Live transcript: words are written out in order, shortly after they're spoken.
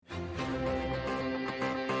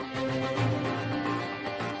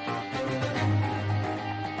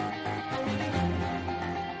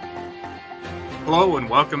Hello and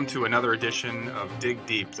welcome to another edition of Dig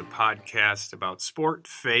Deep, the podcast about sport,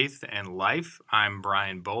 faith, and life. I'm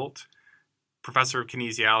Brian Bolt, professor of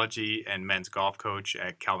kinesiology and men's golf coach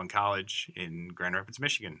at Calvin College in Grand Rapids,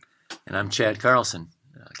 Michigan. And I'm Chad Carlson,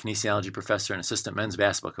 kinesiology professor and assistant men's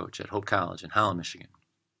basketball coach at Hope College in Holland, Michigan.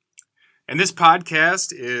 And this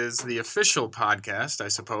podcast is the official podcast, I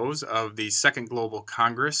suppose, of the Second Global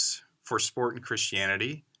Congress for Sport and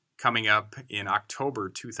Christianity, coming up in October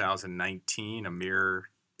 2019, a mere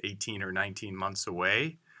 18 or 19 months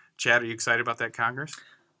away. Chad, are you excited about that Congress?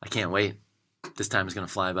 I can't wait. This time is going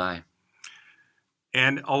to fly by.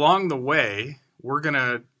 And along the way, we're going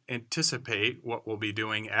to anticipate what we'll be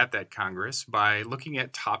doing at that Congress by looking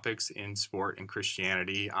at topics in sport and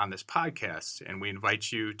Christianity on this podcast. And we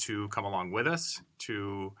invite you to come along with us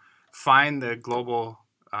to find the Global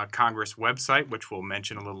Congress website, which we'll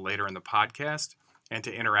mention a little later in the podcast, and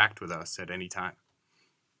to interact with us at any time.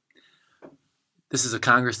 This is a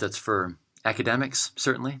Congress that's for academics,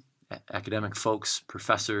 certainly, academic folks,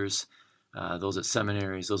 professors, those at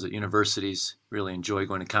seminaries, those at universities really enjoy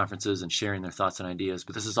going to conferences and sharing their thoughts and ideas.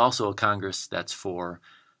 But this is also a Congress that's for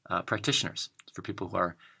practitioners, it's for people who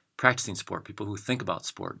are practicing sport, people who think about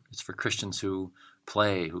sport. It's for Christians who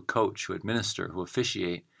play, who coach, who administer, who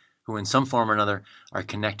officiate, who in some form or another are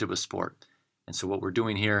connected with sport. And so what we're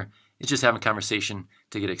doing here is just having a conversation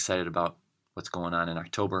to get excited about what's going on in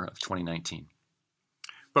October of 2019.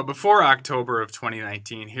 But before October of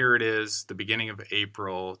 2019, here it is, the beginning of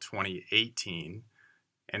April 2018.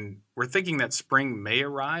 And we're thinking that spring may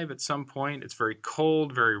arrive at some point. It's very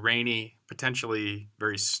cold, very rainy, potentially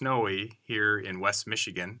very snowy here in West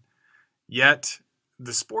Michigan. Yet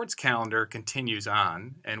the sports calendar continues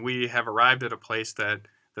on, and we have arrived at a place that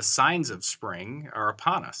the signs of spring are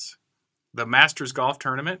upon us. The Masters Golf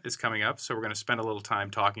Tournament is coming up, so we're going to spend a little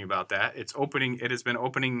time talking about that. It has been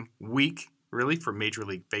opening week, really, for Major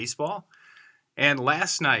League Baseball. And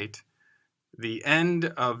last night, the end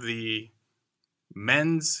of the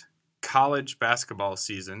men's college basketball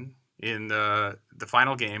season in the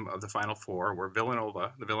final game of the Final Four, where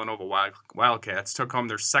the Villanova Wildcats took home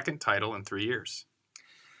their second title in 3 years.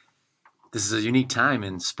 This is a unique time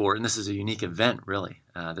in sport, and this is a unique event, really,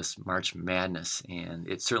 this March Madness. And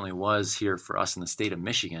it certainly was here for us in the state of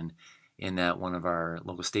Michigan, in that one of our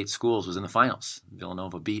local state schools was in the finals.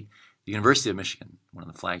 Villanova beat the University of Michigan, one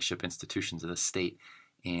of the flagship institutions of the state.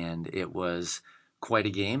 And it was quite a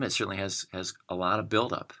game. It certainly has a lot of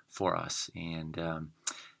buildup for us. And,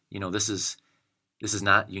 this is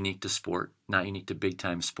not unique to sport, not unique to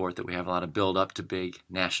big-time sport, that we have a lot of build-up to big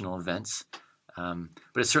national events. But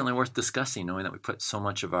it's certainly worth discussing, knowing that we put so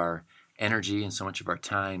much of our energy and so much of our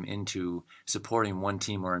time into supporting one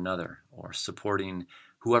team or another, or supporting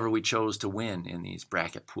whoever we chose to win in these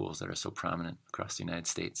bracket pools that are so prominent across the United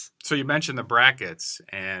States. So you mentioned the brackets,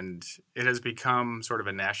 and it has become sort of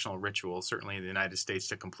a national ritual, certainly in the United States,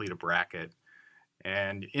 to complete a bracket.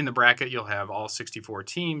 And in the bracket, you'll have all 64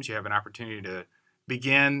 teams. You have an opportunity to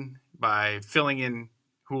begin by filling in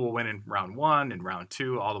who will win in round one and round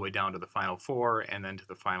two, all the way down to the Final Four and then to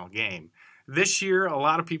the final game. This year, a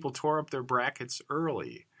lot of people tore up their brackets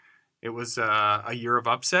early. It was a year of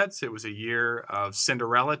upsets. It was a year of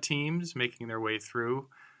Cinderella teams making their way through.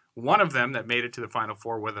 One of them that made it to the Final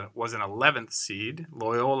Four was an 11th seed,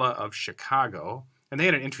 Loyola of Chicago, and they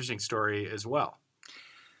had an interesting story as well.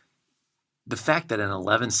 The fact that an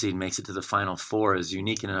 11th seed makes it to the Final Four is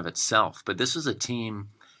unique in and of itself, but this was a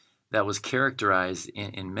team that was characterized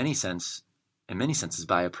in many senses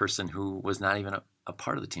by a person who was not even a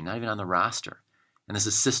part of the team, not even on the roster. And this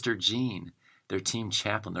is Sister Jean, their team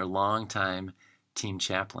chaplain, their longtime team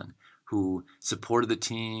chaplain, who supported the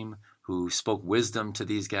team, who spoke wisdom to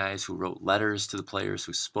these guys, who wrote letters to the players,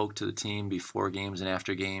 who spoke to the team before games and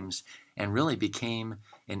after games, and really became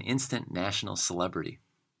an instant national celebrity.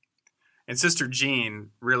 And Sister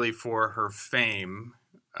Jean, really for her fame,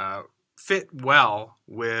 fit well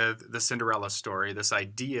with the Cinderella story, this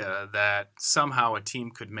idea that somehow a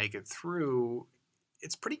team could make it through.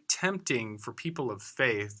 It's pretty tempting for people of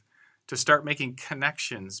faith to start making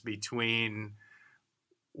connections between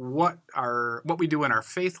what we do in our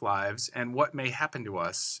faith lives and what may happen to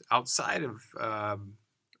us outside of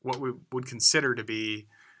what we would consider to be,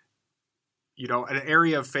 an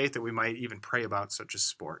area of faith that we might even pray about, such as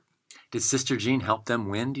sport. Did Sister Jean help them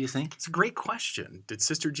win, do you think? It's a great question. Did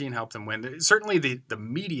Sister Jean help them win? Certainly the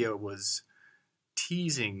media was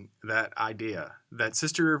teasing that idea that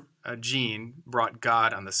Sister Jean brought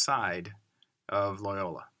God on the side of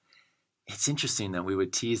Loyola. It's interesting that we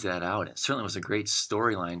would tease that out. It certainly was a great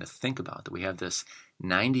storyline to think about, that we have this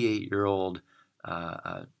 98-year-old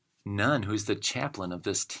nun who's the chaplain of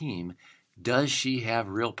this team Does she have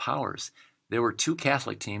real powers? There were 2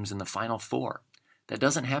 Catholic teams in the Final Four. That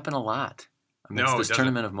doesn't happen a lot amidst No, it this doesn't.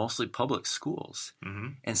 tournament of mostly public schools.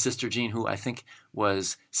 And Sister Jean, who I think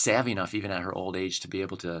was savvy enough, even at her old age, to be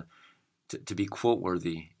able to be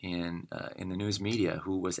quote-worthy in the news media,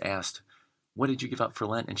 who was asked, "What did you give up for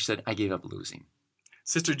Lent?" And she said, "I gave up losing."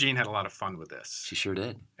 Sister Jean had a lot of fun with this. She sure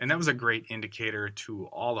did. And that was a great indicator to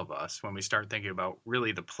all of us when we start thinking about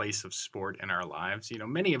really the place of sport in our lives.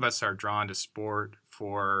 Many of us are drawn to sport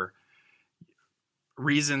for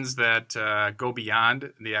reasons that go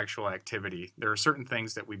beyond the actual activity. There are certain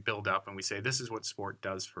things that we build up and we say, this is what sport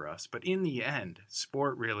does for us. But in the end,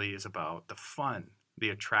 sport really is about the fun, the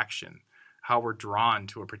attraction, how we're drawn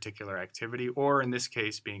to a particular activity, or in this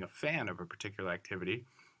case, being a fan of a particular activity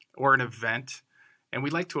or an event. And we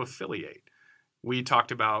like to affiliate. We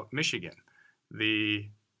talked about Michigan. The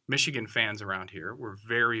Michigan fans around here were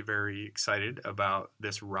very, very excited about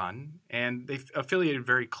this run, and they affiliated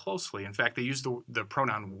very closely. In fact, they used the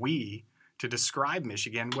pronoun we to describe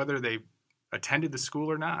Michigan, whether they attended the school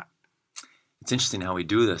or not. It's interesting how we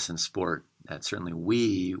do this in sport, that certainly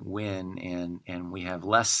we win, and we have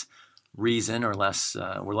less reason or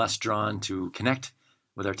we're less drawn to connect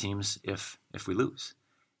with our teams if we lose.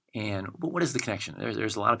 And what is the connection?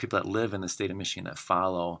 There's a lot of people that live in the state of Michigan that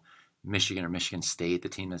follow Michigan or Michigan State, the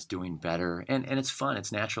team that's doing better. And it's fun.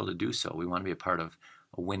 It's natural to do so. We want to be a part of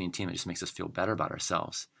a winning team that just makes us feel better about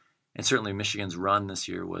ourselves. And certainly Michigan's run this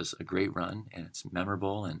year was a great run, and it's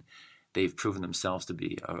memorable. And they've proven themselves to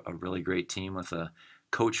be a really great team with a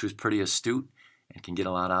coach who's pretty astute and can get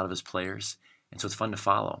a lot out of his players. And so it's fun to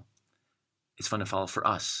follow. It's fun to follow for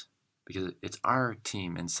us because it's our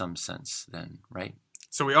team in some sense then, right?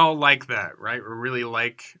 So we all like that, right? We really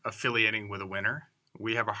like affiliating with a winner.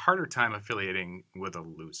 We have a harder time affiliating with a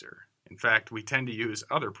loser. In fact, we tend to use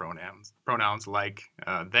other pronouns like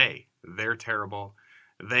they. They're terrible.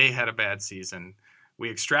 They had a bad season. We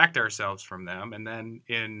extract ourselves from them, and then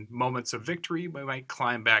in moments of victory, we might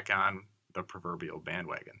climb back on the proverbial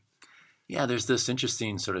bandwagon. Yeah, there's this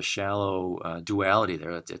interesting sort of shallow duality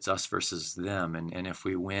there. It's us versus them, and if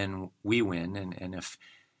we win, we win, and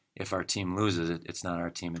if our team loses, it's not our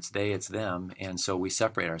team, it's they, it's them. And so we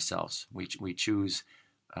separate ourselves. We choose,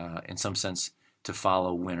 in some sense, to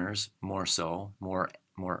follow winners more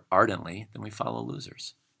ardently than we follow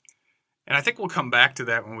losers. And I think we'll come back to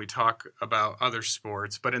that when we talk about other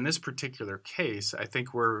sports. But in this particular case, I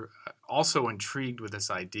think we're also intrigued with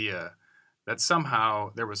this idea that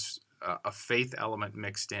somehow there was a faith element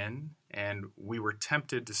mixed in, and we were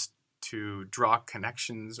tempted to draw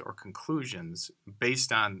connections or conclusions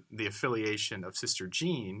based on the affiliation of Sister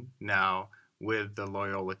Jean now with the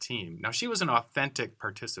Loyola team. Now, she was an authentic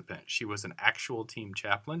participant. She was an actual team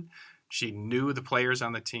chaplain. She knew the players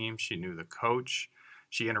on the team. She knew the coach.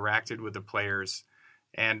 She interacted with the players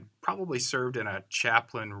and probably served in a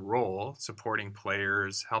chaplain role, supporting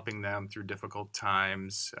players, helping them through difficult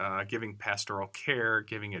times, giving pastoral care,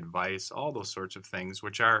 giving advice, all those sorts of things,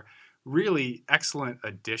 which are really excellent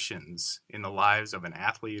additions in the lives of an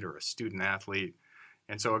athlete or a student athlete.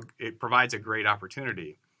 And so it provides a great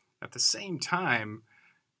opportunity. At the same time,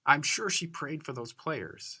 I'm sure she prayed for those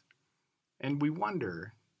players. And we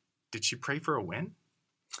wonder, did she pray for a win?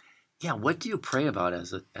 Yeah, what do you pray about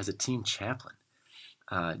as a team chaplain?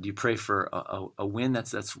 Do you pray for a win?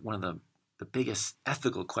 That's one of the biggest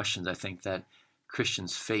ethical questions I think that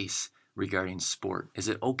Christians face regarding sport. Is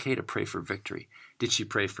it okay to pray for victory? Did she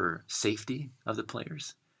pray for safety of the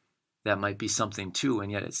players? That might be something too,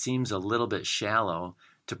 and yet it seems a little bit shallow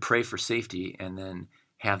to pray for safety and then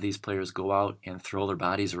have these players go out and throw their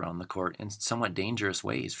bodies around the court in somewhat dangerous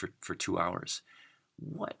ways for 2 hours.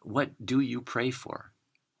 What do you pray for?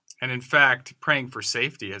 And in fact, praying for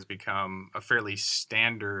safety has become a fairly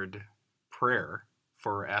standard prayer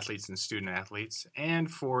for athletes and student athletes,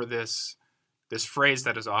 and for this phrase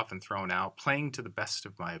that is often thrown out, playing to the best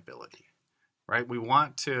of my ability, right? We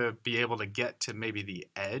want to be able to get to maybe the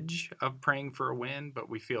edge of praying for a win, but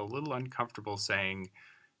we feel a little uncomfortable saying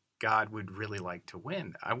God would really like to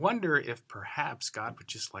win. I wonder if perhaps God would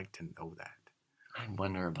just like to know that. I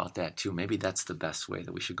wonder about that too. Maybe that's the best way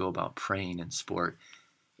that we should go about praying in sport.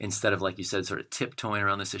 Instead of, like you said, sort of tiptoeing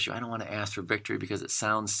around this issue. I don't want to ask for victory because it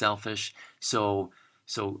sounds selfish. So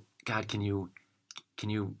God, can you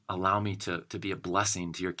allow me to be a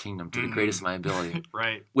blessing to your kingdom to the greatest of my ability?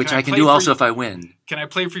 Right. Which I can do also if I win. Can I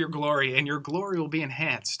play for your glory? And your glory will be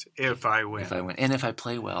enhanced if I win. If I win. And if I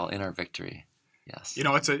play well in our victory. Yes.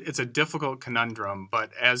 It's a difficult conundrum, but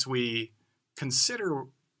as we consider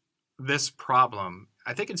this problem,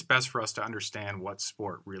 I think it's best for us to understand what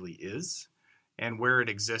sport really is and where it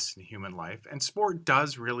exists in human life. And sport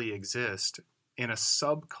does really exist in a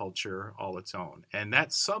subculture all its own. And that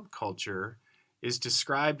subculture is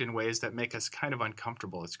described in ways that make us kind of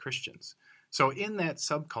uncomfortable as Christians. So in that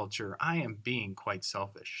subculture, I am being quite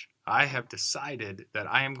selfish. I have decided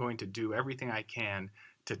that I am going to do everything I can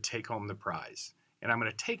to take home the prize. And I'm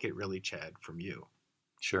going to take it really, Chad, from you.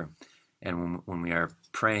 Sure. And when we are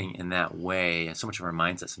praying in that way, so much of our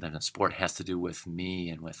mindset sometimes in sport has to do with me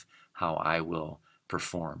and with how I will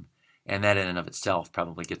perform. And that in and of itself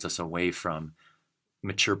probably gets us away from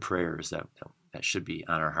mature prayers that should be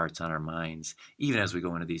on our hearts, on our minds, even as we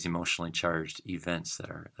go into these emotionally charged events that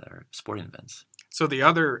are sporting events. So the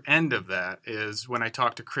other end of that is when I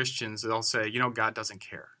talk to Christians, they'll say, God doesn't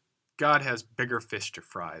care. God has bigger fish to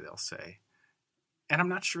fry, they'll say. And I'm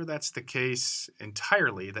not sure that's the case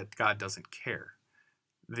entirely, that God doesn't care.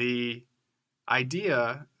 The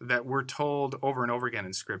idea that we're told over and over again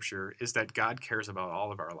in Scripture is that God cares about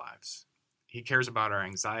all of our lives. He cares about our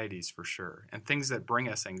anxieties for sure. And things that bring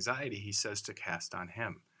us anxiety, he says to cast on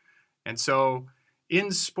him. And so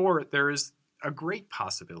in sport, there is a great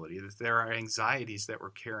possibility that there are anxieties that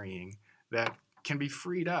we're carrying that can be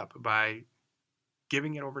freed up by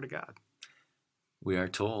giving it over to God. We are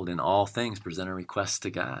told in all things present a request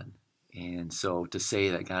to God. And so to say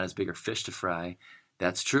that God has bigger fish to fry,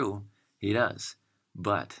 that's true. He does.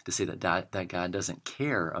 But to say that God doesn't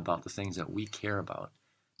care about the things that we care about,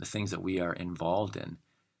 the things that we are involved in,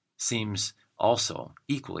 seems also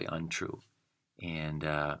equally untrue. And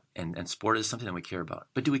sport is something that we care about.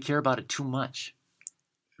 But do we care about it too much?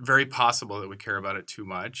 Very possible that we care about it too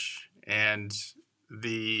much. And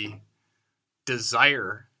the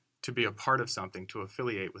desire to be a part of something, to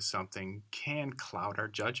affiliate with something, can cloud our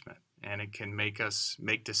judgment. And it can make us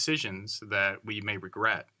make decisions that we may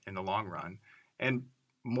regret in the long run. And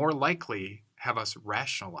more likely have us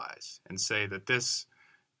rationalize and say that this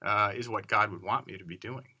is what God would want me to be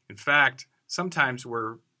doing. In fact, sometimes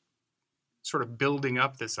we're sort of building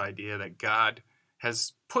up this idea that God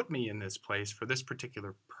has put me in this place for this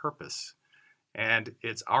particular purpose. And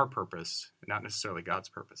it's our purpose, not necessarily God's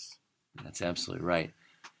purpose. That's absolutely right.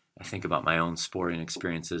 I think about my own sporting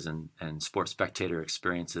experiences and sports spectator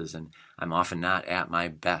experiences, and I'm often not at my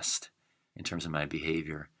best in terms of my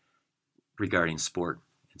behavior regarding sport.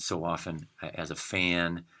 And so often, as a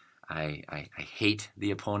fan, I hate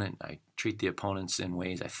the opponent. I treat the opponents in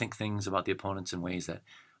ways, I think things about the opponents in ways that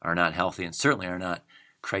are not healthy and certainly are not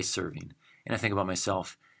Christ-serving. And I think about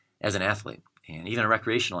myself as an athlete, and even a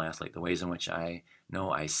recreational athlete, the ways in which I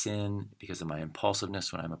know I sin because of my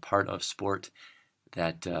impulsiveness when I'm a part of sport.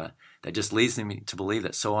 That just leads me to believe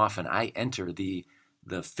that so often I enter the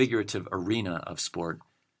figurative arena of sport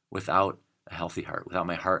without a healthy heart, without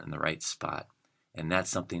my heart in the right spot. And that's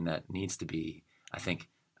something that needs to be, I think,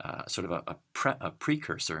 sort of a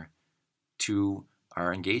precursor to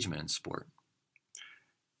our engagement in sport.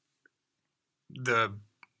 The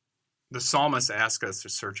psalmist asks us to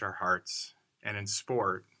search our hearts, and in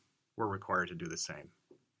sport, we're required to do the same.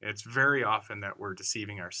 It's very often that we're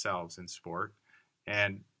deceiving ourselves in sport.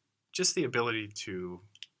 And just the ability to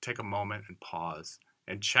take a moment and pause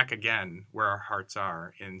and check again where our hearts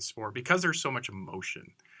are in sport, because there's so much emotion.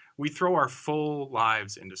 We throw our full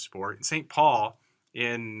lives into sport. And St. Paul,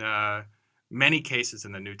 in many cases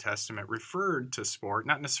in the New Testament, referred to sport,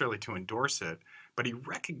 not necessarily to endorse it, but he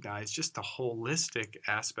recognized just the holistic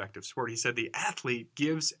aspect of sport. He said the athlete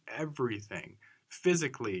gives everything,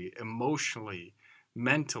 physically, emotionally,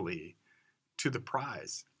 mentally, to the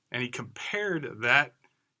prize. And he compared that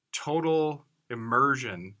total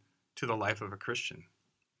immersion to the life of a Christian.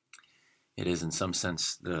 It is, in some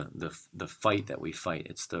sense, the fight that we fight.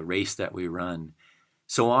 It's the race that we run.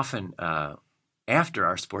 So often, after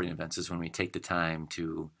our sporting events is when we take the time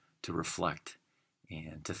to reflect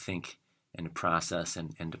and to think and to process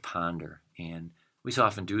and to ponder. And we so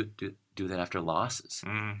often do that after losses.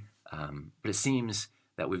 But it seems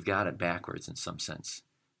that we've got it backwards in some sense.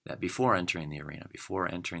 That before entering the arena,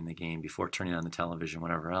 before entering the game, before turning on the television,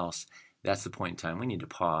 whatever else, that's the point in time we need to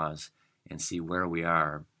pause and see where we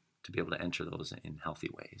are to be able to enter those in healthy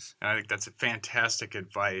ways. I think that's a fantastic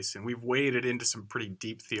advice, and we've waded into some pretty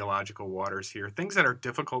deep theological waters here, things that are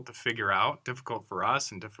difficult to figure out, difficult for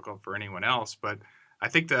us and difficult for anyone else. But I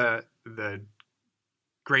think the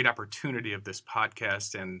great opportunity of this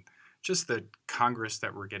podcast and just the Congress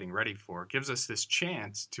that we're getting ready for gives us this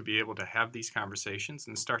chance to be able to have these conversations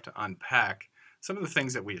and start to unpack some of the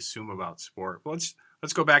things that we assume about sport. Well,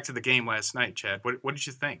 let's go back to the game last night, Chad. What did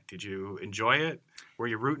you think? Did you enjoy it? Were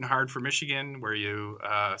you rooting hard for Michigan? Were you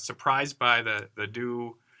surprised by the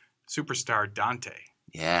new superstar Dante?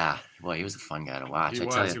 Yeah, boy, he was a fun guy to watch.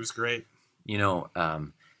 He was great. You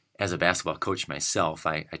know, as a basketball coach myself,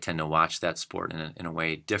 I tend to watch that sport in a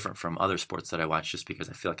way different from other sports that I watch just because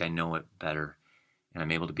I feel like I know it better and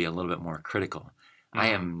I'm able to be a little bit more critical. I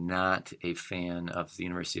Mm. am not a fan of the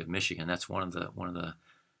University of Michigan. That's one of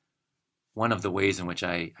the ways in which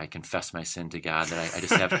I confess my sin to God, that I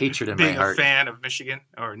just have hatred in my Being a heart. fan of Michigan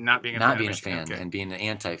or not being a Not fan of being a Michigan? fan Okay. and being an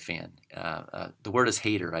anti-fan. The word is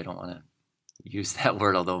hater. I don't want to use that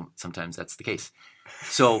word, although sometimes that's the case.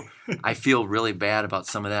 So I feel really bad about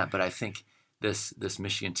some of that, but I think this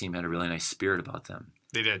Michigan team had a really nice spirit about them,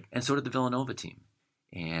 They did. and so did the Villanova team,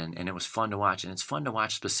 and it was fun to watch. And it's fun to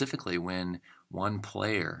watch specifically when one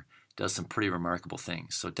player does some pretty remarkable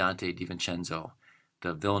things. So Dante DiVincenzo,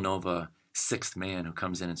 the Villanova sixth man who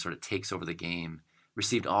comes in and sort of takes over the game,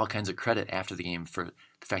 received all kinds of credit after the game for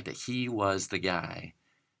the fact that he was the guy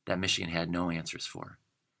that Michigan had no answers for.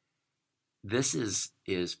 This is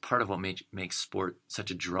part of what makes sport such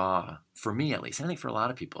a draw, for me at least, and I think for a lot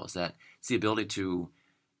of people, is that it's the ability to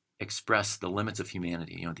express the limits of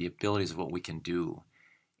humanity, the abilities of what we can do,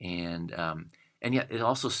 and and yet it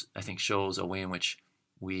also, I think, shows a way in which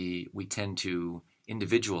we tend to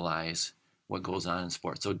individualize what goes on in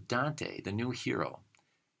sports. So Dante, the new hero,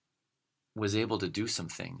 was able to do some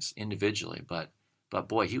things individually, but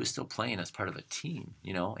boy, he was still playing as part of a team,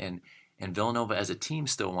 and Villanova as a team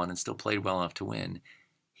still won and still played well enough to win.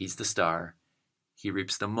 He's the star. He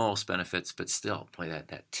reaps the most benefits, but still, play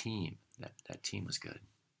that team. That team was good.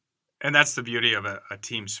 And that's the beauty of a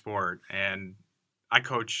team sport. And I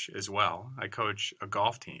coach as well. I coach a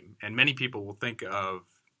golf team, and many people will think of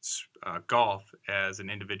golf as an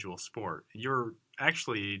individual sport. You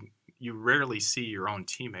rarely see your own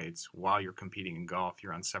teammates while you're competing in golf.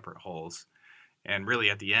 You're on separate holes, and really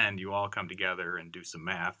at the end, you all come together and do some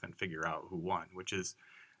math and figure out who won, which is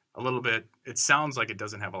a little bit. It sounds like it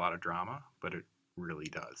doesn't have a lot of drama, but it really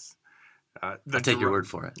does. I'll take your word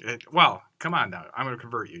for it. Well, come on now. I'm going to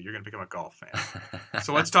convert you. You're going to become a golf fan.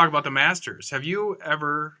 So let's talk about the Masters. Have you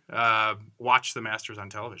ever watched the Masters on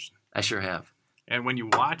television? I sure have. And when you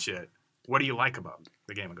watch it, what do you like about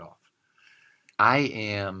the game of golf? I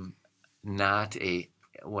am not I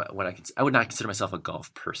would not consider myself a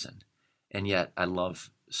golf person, and yet I love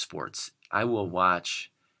sports. I will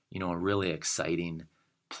watch, a really exciting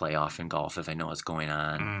playoff in golf if I know what's going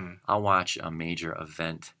on. Mm. I'll watch a major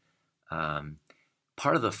event.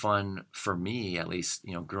 Part of the fun for me, at least,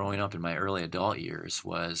 growing up in my early adult years,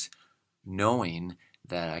 was knowing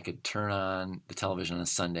that I could turn on the television on a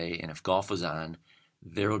Sunday, and if golf was on,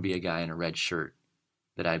 there would be a guy in a red shirt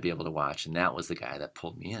that I'd be able to watch, and that was the guy that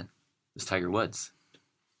pulled me in. It was Tiger Woods.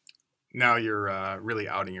 Now you're really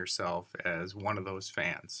outing yourself as one of those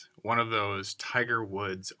fans, one of those Tiger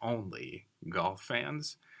Woods only golf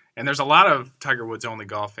fans. And there's a lot of Tiger Woods only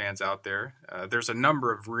golf fans out there. There's a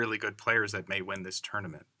number of really good players that may win this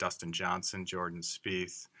tournament. Dustin Johnson, Jordan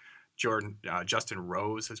Spieth, Justin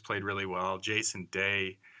Rose has played really well. Jason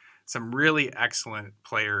Day, some really excellent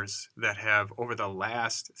players that have over the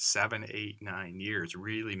last 7, 8, 9 years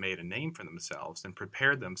really made a name for themselves and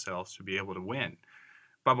prepared themselves to be able to win.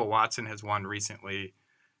 Bubba Watson has won recently.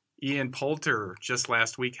 Ian Poulter just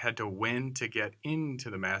last week had to win to get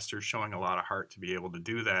into the Masters, showing a lot of heart to be able to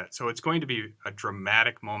do that. So it's going to be a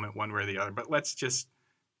dramatic moment one way or the other. But let's just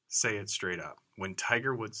say it straight up. When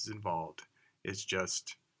Tiger Woods is involved, it's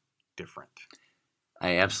just different.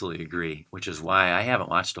 I absolutely agree, which is why I haven't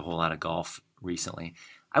watched a whole lot of golf recently.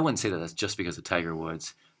 I wouldn't say that that's just because of Tiger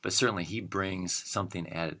Woods, but certainly he brings something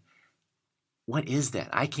added. What is that?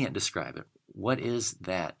 I can't describe it. What is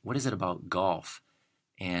that? What is it about golf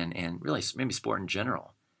and really maybe sport in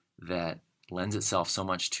general that lends itself so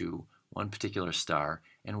much to one particular star?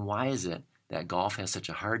 And why is it that golf has such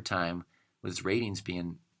a hard time with its ratings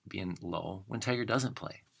being low when Tiger doesn't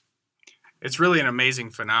play? It's really an amazing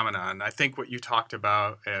phenomenon. I think what you talked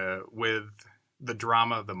about with the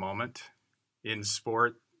drama of the moment in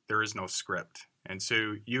sport, there is no script. And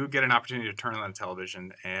so you get an opportunity to turn on the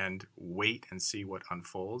television and wait and see what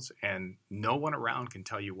unfolds, and no one around can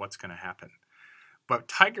tell you what's going to happen. But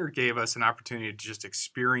Tiger gave us an opportunity to just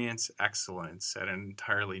experience excellence at an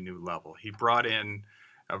entirely new level. He brought in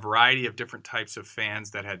a variety of different types of fans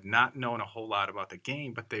that had not known a whole lot about the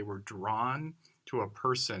game, but they were drawn to a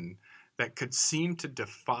person that could seem to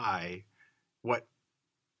defy what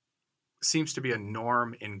seems to be a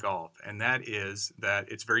norm in golf, and that is that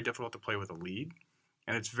it's very difficult to play with a lead,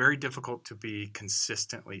 and it's very difficult to be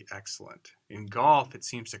consistently excellent. In golf, it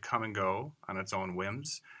seems to come and go on its own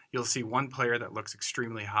whims. You'll see one player that looks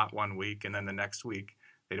extremely hot one week, and then the next week,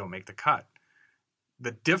 they don't make the cut.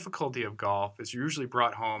 The difficulty of golf is usually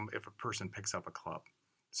brought home if a person picks up a club.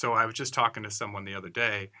 So I was just talking to someone the other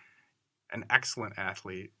day. an excellent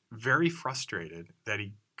athlete, very frustrated that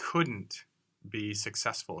he couldn't be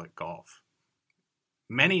successful at golf.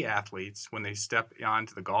 Many athletes, when they step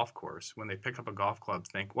onto the golf course, when they pick up a golf club,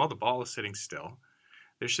 think, well, the ball is sitting still.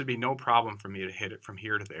 There should be no problem for me to hit it from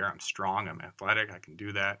here to there. I'm strong, I'm athletic, I can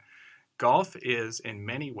do that. Golf is, in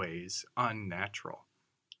many ways, unnatural.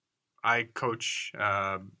 I coach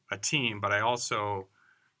a team, but I also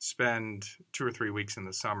spend 2 or 3 weeks in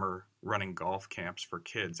the summer running golf camps for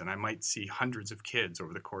kids, and I might see hundreds of kids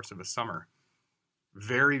over the course of a summer.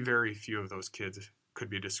 Very, very few of those kids could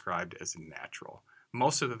be described as natural.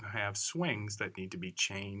 Most of them have swings that need to be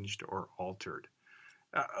changed or altered.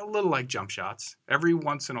 A little like jump shots. Every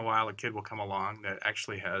once in a while, a kid will come along that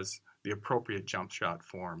actually has the appropriate jump shot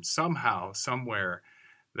form. Somehow, somewhere,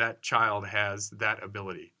 that child has that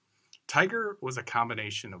ability. Tiger was a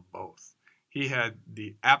combination of both. He had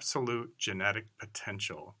the absolute genetic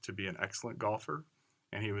potential to be an excellent golfer,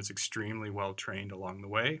 and he was extremely well trained along the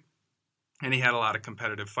way. And he had a lot of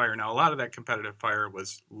competitive fire. Now, a lot of that competitive fire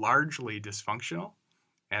was largely dysfunctional,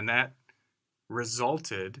 and that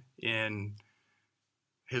resulted in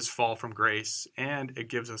his fall from grace, and it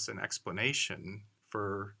gives us an explanation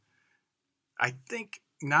for, I think,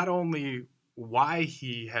 not only why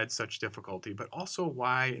he had such difficulty, but also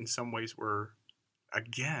why in some ways we're,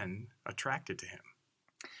 again, attracted to him.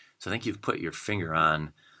 So I think you've put your finger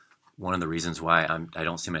on one of the reasons why I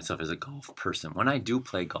don't see myself as a golf person. When I do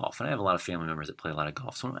play golf, and I have a lot of family members that play a lot of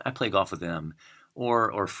golf, so when I play golf with them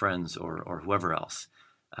or friends or whoever else,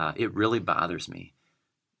 it really bothers me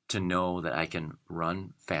to know that I can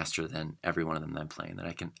run faster than every one of them that I'm playing, that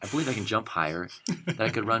I believe I can jump higher, that I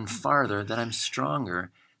could run farther, that I'm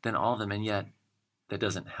stronger than all of them, and yet that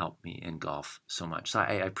doesn't help me in golf so much. So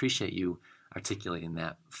I appreciate you articulating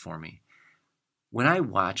that for me. When I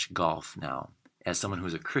watch golf now, as someone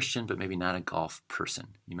who's a Christian but maybe not a golf person,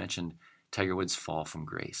 you mentioned Tiger Woods' fall from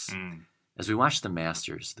grace. As we watch the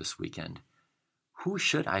Masters this weekend, who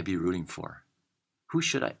should I be rooting for? Who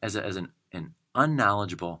should I, as an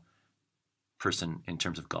unknowledgeable person in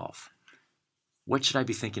terms of golf, what should I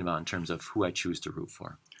be thinking about in terms of who I choose to root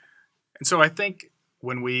for? And so I think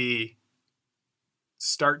when we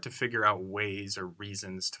start to figure out ways or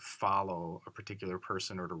reasons to follow a particular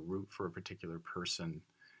person or to root for a particular person,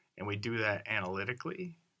 and we do that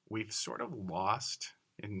analytically, we've sort of lost,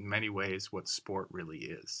 in many ways, what sport really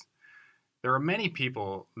is. There are many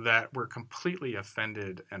people that were completely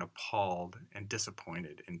offended and appalled and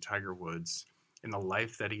disappointed in Tiger Woods, in the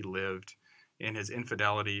life that he lived, in his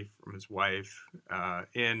infidelity from his wife.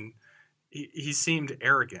 He seemed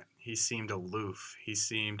arrogant. He seemed aloof. He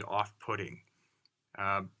seemed off-putting.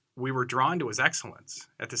 We were drawn to his excellence.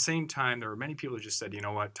 At the same time, there were many people who just said, you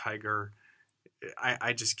know what, Tiger,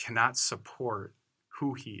 I just cannot support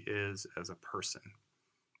who he is as a person.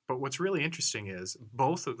 But what's really interesting is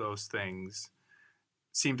both of those things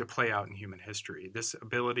seem to play out in human history. This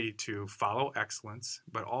ability to follow excellence,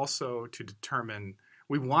 but also to determine,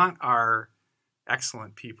 we want our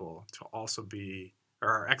excellent people to also be, or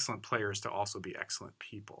our excellent players to also be excellent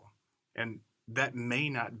people. And that may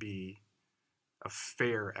not be a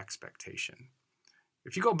fair expectation.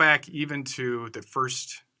 If you go back even to the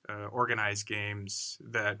first organized games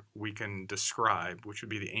that we can describe, which would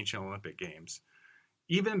be the ancient Olympic Games,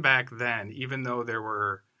 even back then, even though there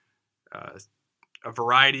were a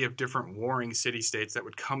variety of different warring city-states that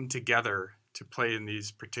would come together to play in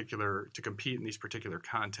these particular, to compete in these particular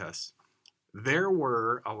contests, there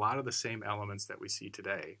were a lot of the same elements that we see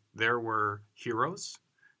today. There were heroes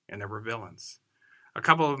and there were villains. A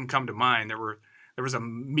couple of them come to mind. There was a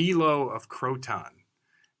Milo of Croton.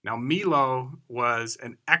 Now, Milo was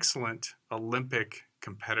an excellent Olympic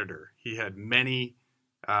competitor. He had many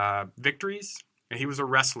victories, and he was a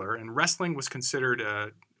wrestler, and wrestling was considered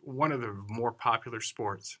one of the more popular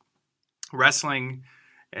sports. Wrestling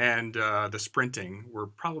and the sprinting were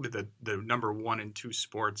probably the number 1 and 2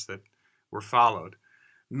 sports that were followed.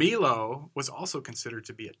 Milo was also considered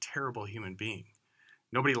to be a terrible human being.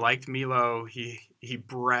 Nobody liked Milo. He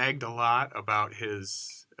bragged a lot about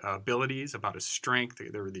his abilities, about his strength.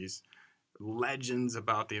 There were these legends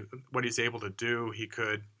about what he's able to do. He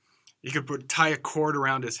could tie a cord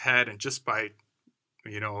around his head, and just by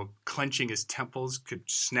clenching his temples could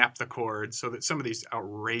snap the cord. So that some of these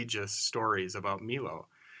outrageous stories about Milo.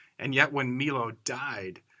 And yet when Milo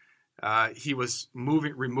died, he was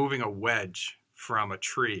removing a wedge from a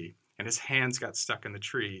tree, and his hands got stuck in the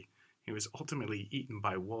tree. He was ultimately eaten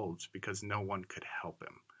by wolves because no one could help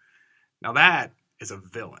him. Now that is a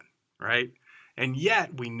villain, right? And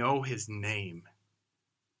yet we know his name.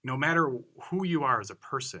 No matter who you are as a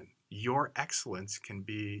person, your excellence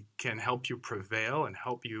can help you prevail and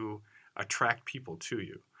help you attract people to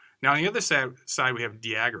you. Now, on the other side we have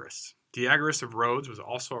Diagoras. Diagoras of Rhodes was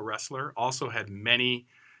also a wrestler, also had many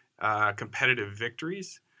competitive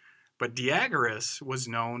victories. But Diagoras was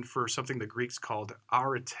known for something the Greeks called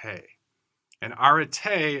arete. And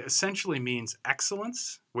arete essentially means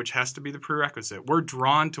excellence, which has to be the prerequisite. We're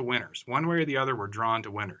drawn to winners. One way or the other, we're drawn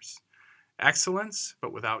to winners. Excellence,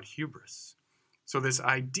 but without hubris. So this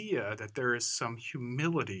idea that there is some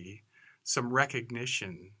humility, some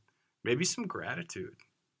recognition, maybe some gratitude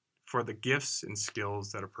for the gifts and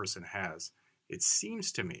skills that a person has. It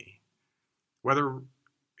seems to me, whether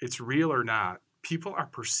it's real or not, people are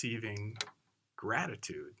perceiving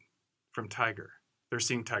gratitude from Tiger. They're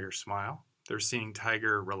seeing Tiger smile. They're seeing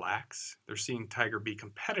Tiger relax. They're seeing Tiger be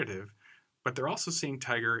competitive, but they're also seeing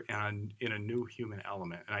Tiger in a new human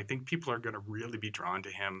element. And I think people are going to really be drawn to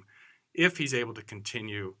him if he's able to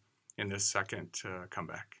continue in this second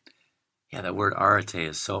comeback. Yeah, that word arete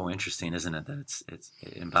is so interesting, isn't it? That it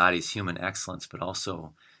embodies human excellence, but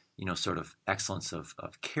also, sort of excellence of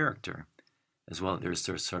character as well. There's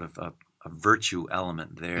sort of a virtue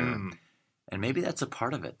element there. And maybe that's a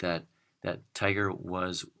part of it, that Tiger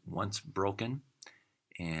was once broken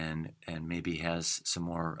and maybe has some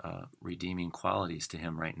more redeeming qualities to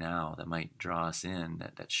him right now that might draw us in,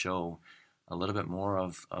 that show a little bit more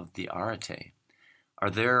of the arete. Are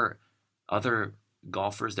there other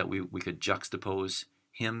golfers that we could juxtapose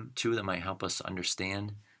him to that might help us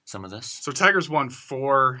understand some of this? So Tiger's won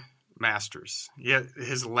 4 Masters. Yeah,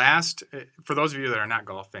 his last, for those of you that are not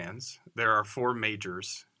golf fans, there are 4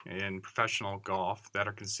 majors in professional golf that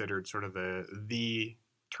are considered sort of the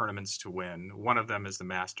tournaments to win. One of them is the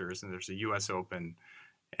Masters, and there's the U.S. Open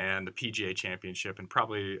and the PGA Championship, and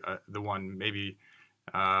probably the one maybe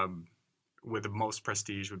with the most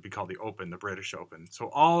prestige would be called the Open, the British Open. So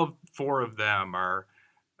all 4 of them are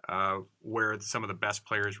where some of the best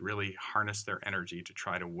players really harness their energy to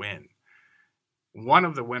try to win. One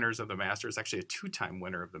of the winners of the Masters, actually a 2-time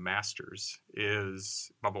winner of the Masters,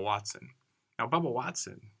 is Bubba Watson. Now, Bubba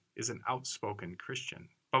Watson is an outspoken Christian.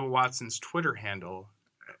 Bubba Watson's Twitter handle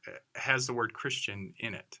has the word Christian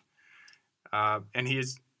in it. And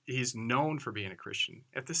he's known for being a Christian.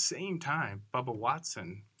 At the same time, Bubba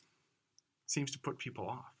Watson seems to put people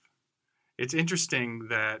off. It's interesting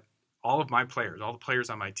that all the players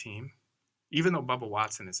on my team, even though Bubba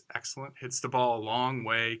Watson is excellent, hits the ball a long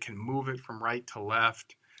way, can move it from right to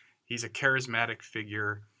left, he's a charismatic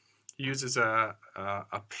figure, he uses a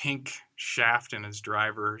pink shaft in his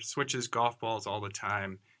driver, switches golf balls all the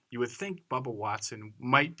time. You would think Bubba Watson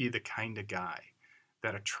might be the kind of guy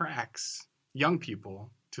that attracts young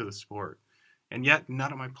people to the sport. And yet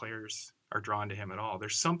none of my players are drawn to him at all.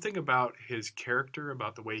 There's something about his character,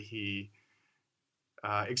 about the way he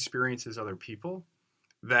experiences other people,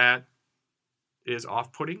 that is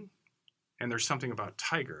off-putting, and there's something about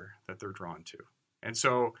Tiger that they're drawn to. And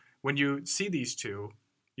so when you see these two,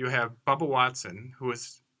 you have Bubba Watson, who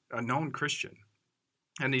is a known Christian,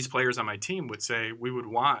 and these players on my team would say, we would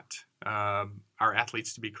want our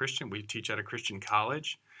athletes to be Christian. We teach at a Christian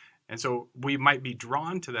college, and so we might be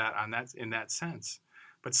drawn to that in that sense.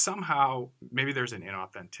 But somehow, maybe there's an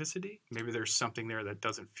inauthenticity, maybe there's something there that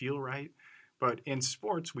doesn't feel right. But in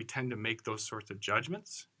sports, we tend to make those sorts of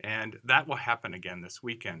judgments, and that will happen again this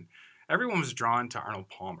weekend. Everyone was drawn to Arnold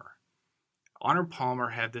Palmer. Arnold Palmer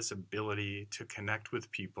had this ability to connect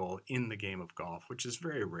with people in the game of golf, which is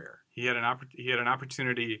very rare. He had an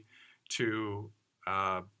opportunity to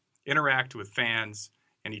interact with fans,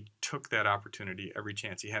 and he took that opportunity every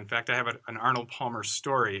chance he had. In fact, I have an Arnold Palmer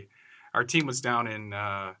story. Our team was down in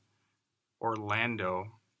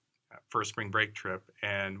Orlando for a spring break trip,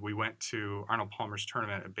 and we went to Arnold Palmer's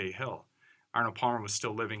tournament at Bay Hill. Arnold Palmer was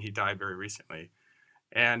still living. He died very recently.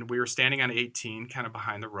 And we were standing on 18, kind of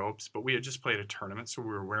behind the ropes, but we had just played a tournament, so we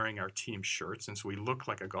were wearing our team shirts, and so we looked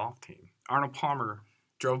like a golf team. Arnold Palmer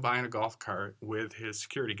drove by in a golf cart with his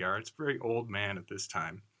security guards, a very old man at this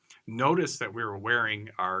time, noticed that we were wearing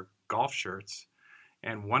our golf shirts,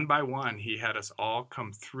 and one by one, he had us all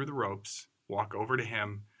come through the ropes, walk over to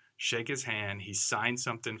him, shake his hand. He signed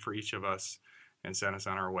something for each of us and sent us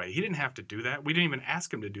on our way. He didn't have to do that. We didn't even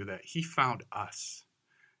ask him to do that. He found us.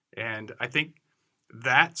 And I think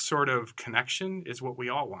that sort of connection is what we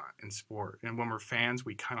all want in sport. And when we're fans,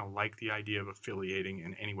 we kind of like the idea of affiliating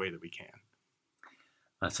in any way that we can.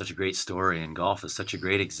 That's such a great story, and golf is such a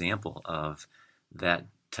great example of that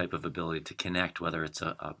type of ability to connect, whether it's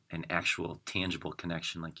an actual tangible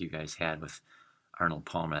connection like you guys had with Arnold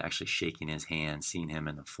Palmer, actually shaking his hand, seeing him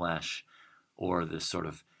in the flesh, or this sort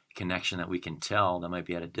of connection that we can tell that might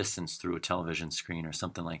be at a distance through a television screen or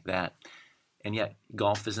something like that. And yet,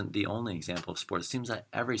 golf isn't the only example of sport. It seems that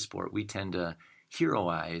every sport we tend to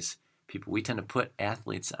heroize people. We tend to put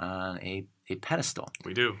athletes on a pedestal.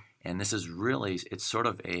 We do. And this is really, it's sort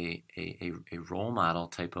of a role model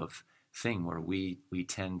type of thing where we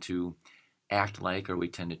tend to act like, or we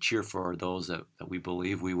tend to cheer for those that we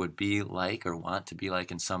believe we would be like or want to be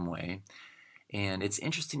like in some way. And it's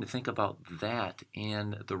interesting to think about that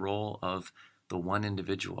and the role of the one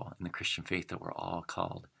individual in the Christian faith that we're all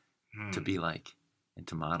called to be like and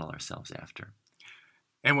to model ourselves after.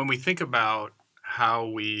 And when we think about how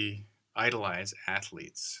we idolize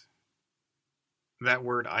athletes, that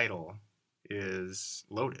word idol is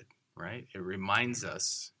loaded, right? It reminds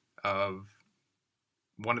us of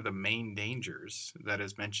one of the main dangers that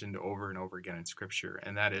is mentioned over and over again in Scripture,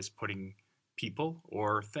 and that is putting people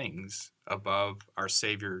or things above our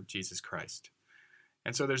Savior, Jesus Christ.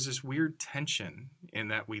 And so there's this weird tension in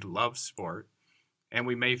that we love sport, and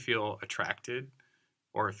we may feel attracted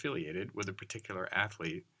or affiliated with a particular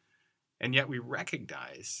athlete, and yet we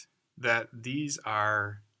recognize that these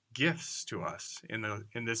are gifts to us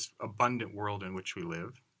in this abundant world in which we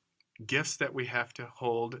live, gifts that we have to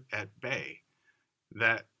hold at bay,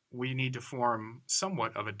 that we need to form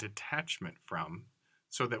somewhat of a detachment from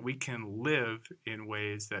so that we can live in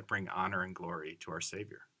ways that bring honor and glory to our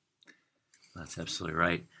Savior. That's absolutely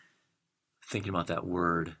right. Thinking about that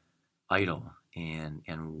word idol and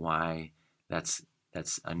why that's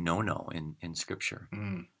a no-no in Scripture.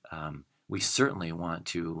 We certainly want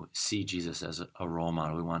to see Jesus as a role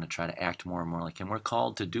model. We want to try to act more and more like him. We're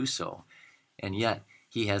called to do so. And yet,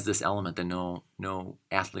 he has this element that no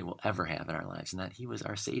athlete will ever have in our lives, and that he was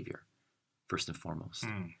our Savior, first and foremost.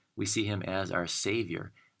 We see him as our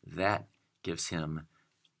Savior. That gives him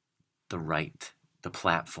the right, the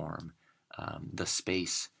platform, the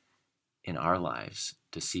space in our lives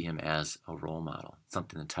to see him as a role model,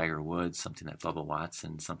 something that Tiger Woods, something that Bubba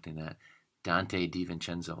Watson, something that Dante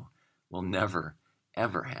DiVincenzo will never,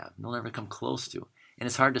 ever have. They'll never come close to. And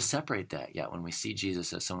it's hard to separate that yet when we see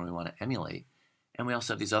Jesus as someone we want to emulate. And we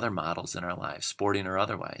also have these other models in our lives, sporting or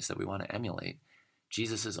otherwise, that we want to emulate.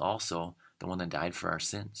 Jesus is also the one that died for our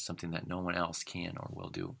sins, something that no one else can or will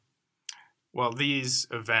do. Well, these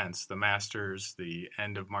events, the Masters, the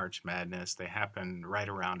end of March Madness, they happen right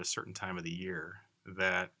around a certain time of the year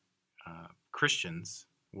that Christians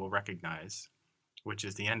will recognize, which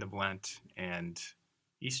is the end of Lent and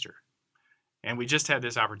Easter. And we just had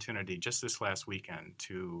this opportunity just this last weekend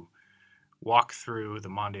to walk through the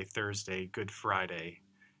Maundy, Thursday, Good Friday,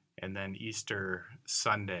 and then Easter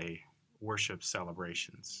Sunday worship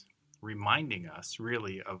celebrations, reminding us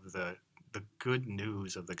really of the good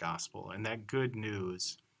news of the gospel. And that good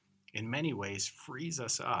news, in many ways, frees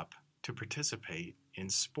us up to participate in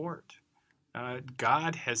sport.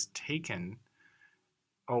 God has taken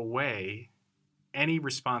away any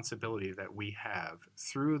responsibility that we have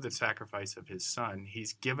through the sacrifice of his son.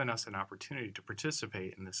 He's given us an opportunity to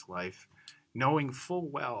participate in this life, knowing full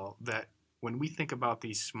well that when we think about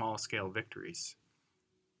these small-scale victories,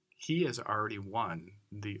 he has already won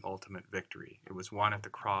the ultimate victory. It was won at the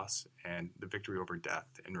cross and the victory over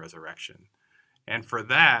death and resurrection. And for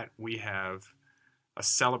that, we have a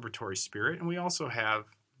celebratory spirit, and we also have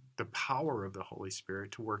the power of the Holy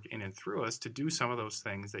Spirit to work in and through us to do some of those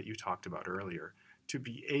things that you talked about earlier, to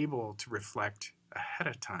be able to reflect ahead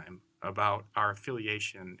of time about our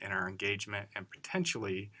affiliation and our engagement and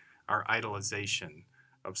potentially our idolization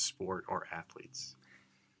of sport or athletes.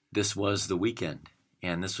 This was the weekend,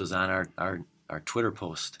 and this was on our Twitter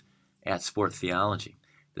post at Sport Theology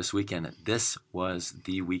this weekend. This was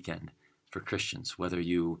the weekend for Christians, whether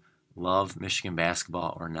you love Michigan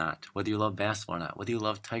basketball or not, whether you love basketball or not, whether you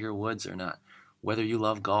love Tiger Woods or not, whether you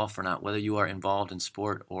love golf or not, whether you are involved in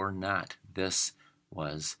sport or not. This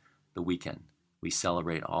was the weekend. We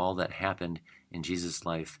celebrate all that happened in Jesus'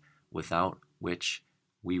 life, without which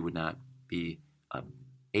we would not be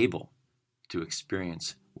able to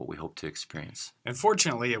experience what we hope to experience. And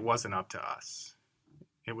fortunately, it wasn't up to us.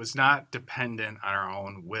 It was not dependent on our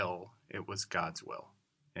own will. It was God's will.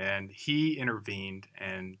 And he intervened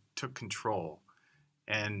and took control.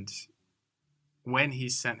 And when he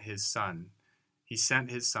sent his son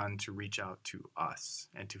to reach out to us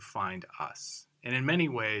and to find us. And in many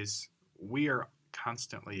ways, we are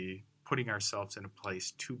constantly putting ourselves in a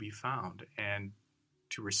place to be found and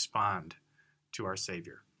to respond to our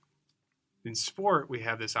Savior. In sport, we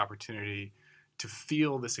have this opportunity to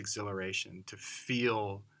feel this exhilaration, to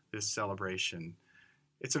feel this celebration.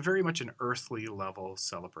 It's a very much an earthly level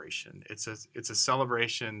celebration. It's a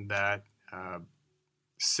celebration that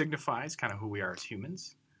signifies kind of who we are as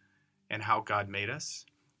humans and how God made us.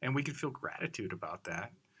 And we can feel gratitude about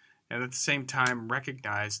that. and at the same time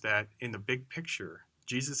recognize that in the big picture,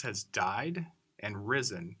 Jesus has died and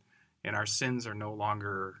risen, and our sins are no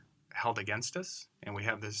longer held against us, and we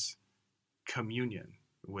have this communion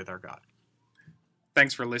with our God.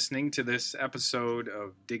 Thanks for listening to this episode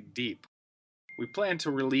of Dig Deep. We plan to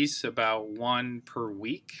release about one per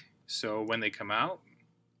week, so when they come out,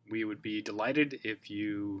 we would be delighted if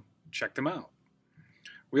you check them out.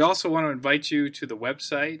 We also want to invite you to the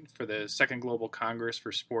website for the Second Global Congress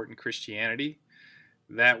for Sport and Christianity.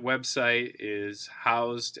 That website is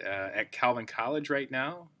housed at Calvin College right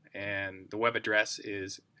now, and the web address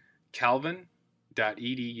is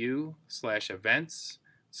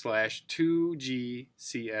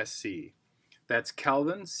calvin.edu/events/2GCSC. That's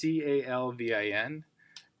Calvin,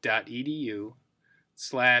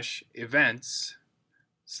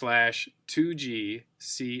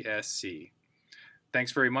 CALVIN.edu/events/2GCSC.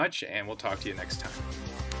 Thanks very much, and we'll talk to you next time.